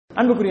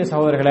அன்புக்குரிய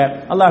சகோதரர்களே,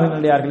 அல்லாஹ்வின்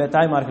நல்லடியார்களே,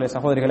 தாய்மார்களே,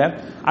 சகோதரிகளே,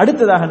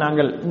 அடுத்ததாக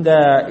நாங்கள்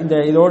இந்த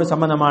இதோடு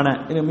சம்பந்தமான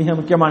மிக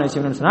முக்கியமான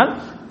விஷயம் என்னன்னு சொன்னால்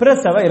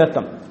பிரசவ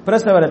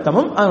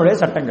இரத்தமும் அதனுடைய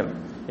சட்டங்கள்.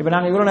 இப்ப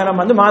நாங்க இவ்வளவு நேரம்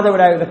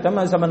மாதவிடாய் இரத்தம்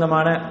அது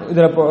சம்பந்தமான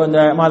இந்த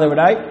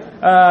மாதவிடாய்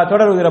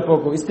தொடர்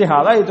உதிரப்போக்கு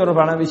இஸ்திஹாதா இது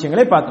தொடர்பான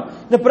விஷயங்களை பார்த்தோம்.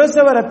 இந்த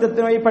பிரசவ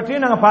ரத்தத்தை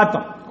பற்றி நாங்க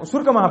பார்த்தோம்,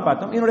 சுருக்கமாக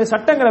பார்த்தோம். இதனுடைய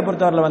சட்டங்களை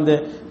பொறுத்தவரை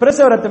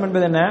பிரசவ ரத்தம்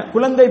என்பது என்ன?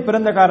 குழந்தை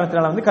பிறந்த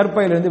காரணத்தினால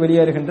கருப்பையிலிருந்து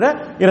வெளியேறுகின்ற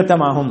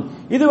இரத்தமாகும்.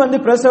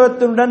 இது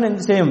பிரசவத்துடன்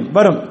செய்யும்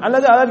வரும்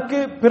அல்லது அதற்கு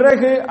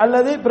பிறகு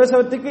அல்லது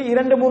பிரசவத்துக்கு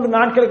 2-3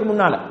 நாட்களுக்கு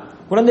முன்னால,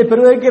 குழந்தை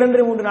பெறுவதற்கு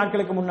 2-3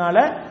 நாட்களுக்கு முன்னால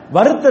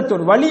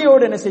வருத்தத்தோடு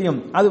வலியோடு என்ன செய்யும்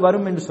அது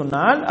வரும் என்று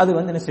சொன்னால் அது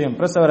என்ன செய்யும்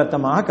பிரசவ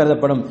ரத்தமாக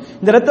கருதப்படும்.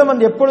 இந்த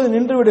ரத்தம் எப்பொழுது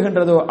நின்று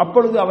விடுகின்றதோ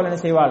அப்பொழுது அவள் என்ன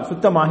செய்வாள்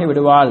சுத்தமாகி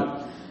விடுவாள்.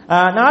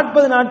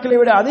 40 நாட்களை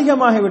விட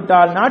அதிகமாகி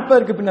விட்டால்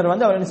 40க்கு பின்னர்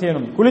அவள் என்ன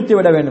செய்யணும் குளித்து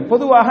விட வேண்டும்.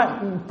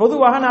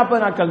 பொதுவாக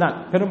 40 நாட்கள் தான்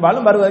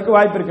பெரும்பாலும் வருவதற்கு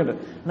வாய்ப்பு இருக்கின்றது.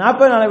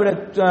 40 நாளை விட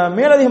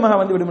மேலதிகமாக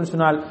விடும்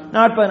சொன்னால்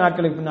 40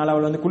 நாட்களுக்கு பின்னால்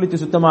அவள்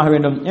குளித்து சுத்தமாக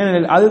வேண்டும்.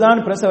 ஏனெனில்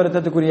அதுதான் பிரசவ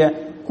ரத்தத்துக்குரிய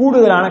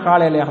கூடுதலான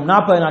கால எல்லையாகும்.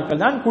 40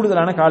 நாட்கள் தான்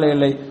கூடுதலான கால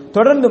எல்லை.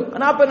 தொடர்ந்து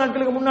 40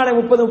 நாட்களுக்கு முன்னாலே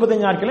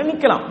 30-35 நாட்களை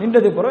நிற்கலாம்.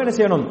 நின்றது பிறகு என்ன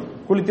செய்யணும்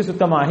குளித்து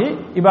சுத்தமாகி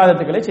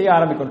இபாதத்துக்களை செய்ய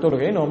ஆரம்பிக்கும்.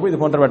 தொழுகை, நோன்பு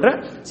இது போன்றவற்றை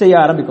செய்ய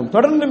ஆரம்பிக்கும்.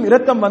 தொடர்ந்தும்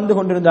இரத்தம் வந்து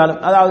கொண்டிருந்தாலும்,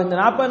 அதாவது இந்த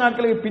 40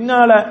 நாட்களுக்கு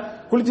பின்னால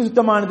குளித்து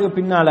சுத்தமானதுக்கு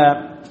பின்னால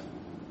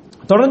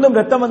தொடர்ந்தும்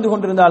ரத்தம் வந்து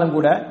கொண்டிருந்தாலும்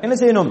கூட என்ன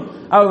செய்யணும்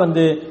அவ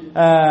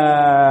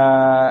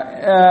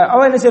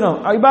என்ன செய்யணும்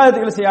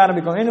இபாதத்துகளை செய்ய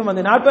ஆரம்பிக்கும். இன்னும்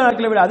 40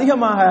 நாட்களை விட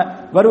அதிகமாக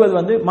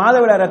வருவது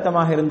மாதவிடாய்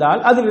ரத்தமாக இருந்தால்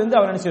அதிலிருந்து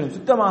அவர் என்ன செய்யணும்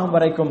சுத்தமாகும்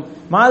வரைக்கும்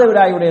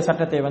மாதவிடாயுடைய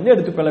சட்டத்தை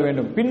எடுத்துக்கொள்ள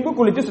வேண்டும். பின்பு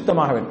குளித்து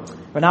சுத்தமாக வேண்டும்.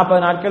 இப்ப 40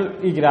 நாட்கள்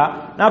ஈக்கிறா,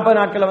 40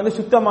 நாட்கள்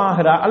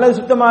சுத்தமாகிறா அல்லது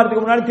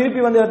சுத்தமாகிறதுக்கு முன்னாடி திருப்பி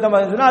ரத்தம்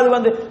சொன்னால்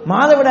அது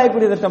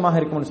மாதவிடாய்க்குரிய ரத்தமாக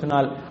இருக்கும்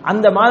சொன்னால்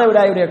அந்த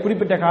மாதவிடாயுடைய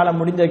குறிப்பிட்ட காலம்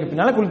முடிந்ததுக்கு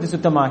பின்னால குளித்து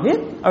சுத்தமாகி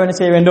அவர் என்ன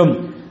செய்ய வேண்டும்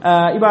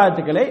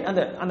இபாதத்துக்களை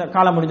அந்த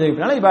காலம் முடிஞ்சதுக்கு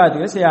பின்னால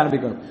இபாதத்துகளை செய்ய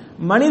ஆரம்பிக்கணும்.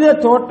 மனித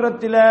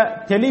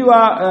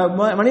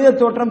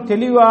தோற்றம்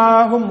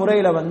தெளிவாகும்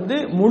முறையில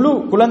முழு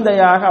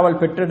குழந்தையாக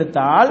அவள்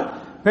பெற்றெடுத்தால்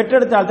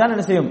தான்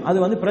என்ன செய்யும்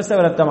அது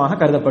பிரசவ ரத்தமாக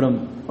கருதப்படும்.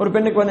 ஒரு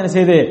பெண்ணுக்கு என்ன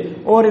செய்து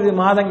ஓரிரு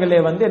மாதங்களே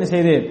என்ன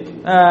செய்து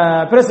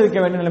பிரசவிக்க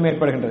வேண்டிய நிலைமை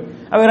ஏற்படுகின்றது.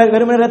 அவர்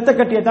வெறுமனே ரத்த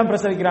கட்டியை தான்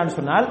பிரசவிக்கிறான்னு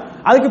சொன்னால்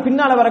அதுக்கு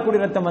பின்னால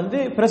வரக்கூடிய ரத்தம்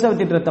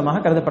பிரசவத்தின்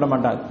ரத்தமாக கருதப்பட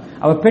மாட்டாது.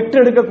 அவர்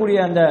பெற்றெடுக்கக்கூடிய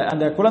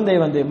அந்த குழந்தை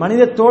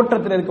மனித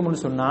தோற்றத்தில் இருக்கும்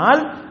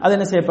சொன்னால் அது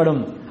என்ன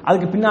செய்யப்படும்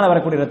அதுக்கு பின்னால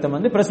வரக்கூடிய ரத்தம்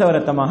பிரசவ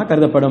ரத்தமாக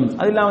கருதப்படும்.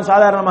 அது இல்லாமல்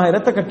சாதாரணமாக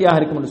இரத்த கட்டியாக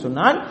இருக்கும் என்று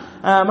சொன்னால்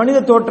மனித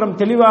தோற்றம்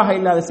தெளிவாக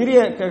இல்லாத சிறிய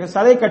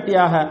சதை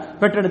கட்டியாக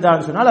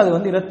பெற்றெடுத்தால் சொன்னால் அது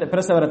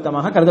பிரசவ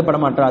ரத்தமாக கருதப்பட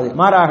மாட்டாது.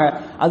 மாறாக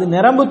அது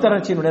நரம்பு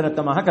தளர்ச்சியினுடைய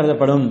ரத்தமாக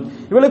கருதப்படும்.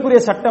 இவளுக்குரிய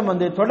சட்டம்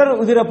தொடர்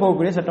உதிர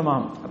போகக்கூடிய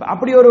சட்டமாகும்.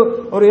 அப்படி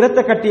ஒரு இரத்த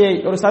கட்டியை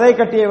ஒரு சதை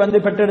கட்டியை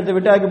பெற்றெடுத்து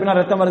விட்டு அதுக்கு பின்னால்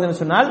ரத்தம் வருதுன்னு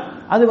சொன்னால்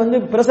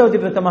அது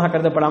பிரசவத்தின் ரத்தமாக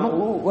கருதப்படாமல்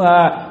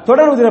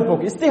தொடர் உதிர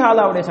போக்கு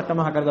இஸ்திஹாலாவுடைய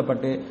சட்டமாக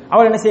கருதப்பட்டு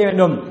அவள் என்ன செய்ய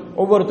வேண்டும்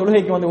ஒவ்வொரு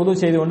தொழுகைக்கு உதவு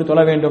செய்து கொண்டு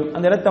தொழ வேண்டும்.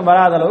 அந்த இரத்தம்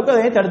வராத அளவுக்கு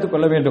அதை தடுத்துக்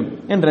கொள்ள வேண்டும்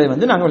என்பதை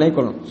நாங்கள் விளங்கிக்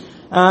கொள்ளும்.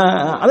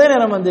 அதே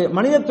நேரம்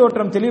மனித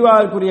தோற்றம்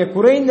தெளிவாகக்கூடிய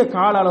குறைந்த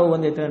கால அளவு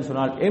எத்தனை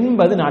சொன்னால்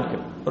 80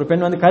 நாட்கள். ஒரு பெண்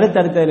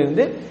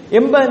கருத்தரித்ததிலிருந்து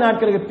 80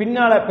 நாட்களுக்கு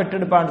பின்னால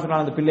பெற்றெடுப்பான்னு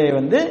சொன்னால் அந்த பிள்ளையை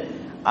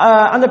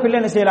அந்த பிள்ளை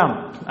என்ன செய்யலாம்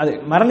அது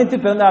மரணித்து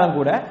பிறந்தாலும்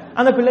கூட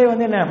அந்த பிள்ளை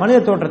என்ன மனித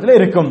தோற்றத்தில்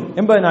இருக்கும்.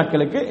 80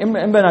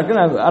 நாட்கள்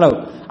அளவு.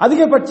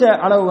 அதிகபட்ச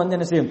அளவு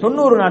என்ன செய்யும்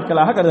 90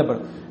 நாட்களாக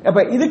கருதப்படும். அப்ப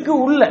இதுக்கு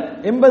உள்ள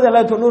 80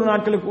 அல்லது 90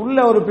 நாட்களுக்கு உள்ள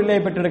ஒரு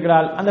பிள்ளையை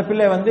பெற்றெடுக்கிறாள். அந்த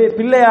பிள்ளை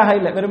பிள்ளையாக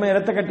இல்ல வெறுமை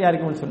இரத்த கட்டியா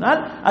இருக்கும் சொன்னால்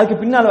அதுக்கு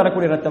பின்னால்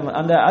வரக்கூடிய ரத்தம்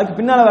அதுக்கு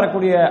பின்னால்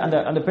வரக்கூடிய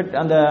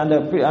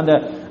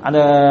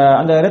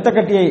அந்த இரத்த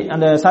கட்டியை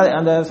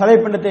அந்த சதை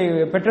பிண்டத்தை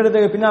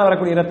பெற்றெடுத்ததுக்கு பின்னால்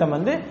வரக்கூடிய ரத்தம்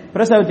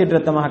பிரசவத்தின்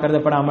ரத்தமாக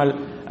கருதப்படாமல்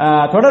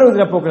தொடர்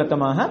உதிரப்போக்கு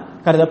ரத்தமாக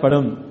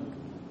கருதப்படும்.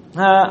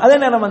 அதே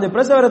நேரம்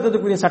பிரசவ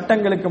ரத்தத்துக்குரிய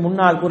சட்டங்களுக்கு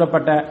முன்னால்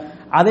கூறப்பட்ட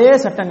அதே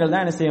சட்டங்கள்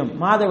தான் என்ன செய்யும்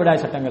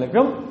மாதவிடாய்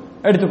சட்டங்களுக்கும்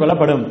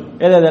எடுத்துக்கொள்ளப்படும்.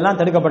 எதெல்லாம்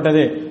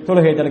தடுக்கப்பட்டது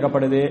தொழுகை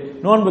தடுக்கப்படுது,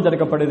 நோன்பு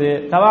தடுக்கப்படுது,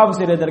 தவாஃப்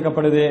செய்வது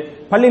தடுக்கப்படுது,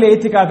 பள்ளியில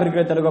இத்திகாஃப்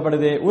இருக்கிறது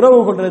தடுக்கப்படுது, உறவு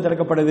கொள்வது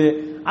தடுக்கப்படுது,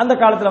 அந்த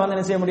காலத்துல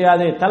என்ன செய்ய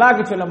முடியாது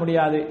தலாக்கு சொல்ல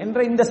முடியாது என்ற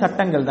இந்த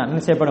சட்டங்கள் தான்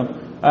என்ன செய்யப்படும்.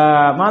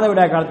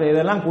 மாதவிடாய் காலத்தில்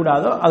எதெல்லாம்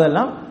கூடாதோ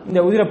அதெல்லாம் இந்த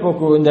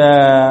உதிரப்போக்கு இந்த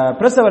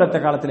பிரசவ ரத்த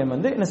காலத்திலையும்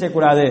என்ன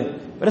செய்யக்கூடாது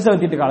பிரசவ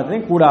தீட்டு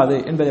காலத்திலையும் கூடாது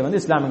என்பதை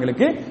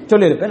இஸ்லாமியங்களுக்கு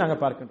சொல்லியிருப்பேன்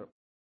நாங்கள் பார்க்கின்றோம்.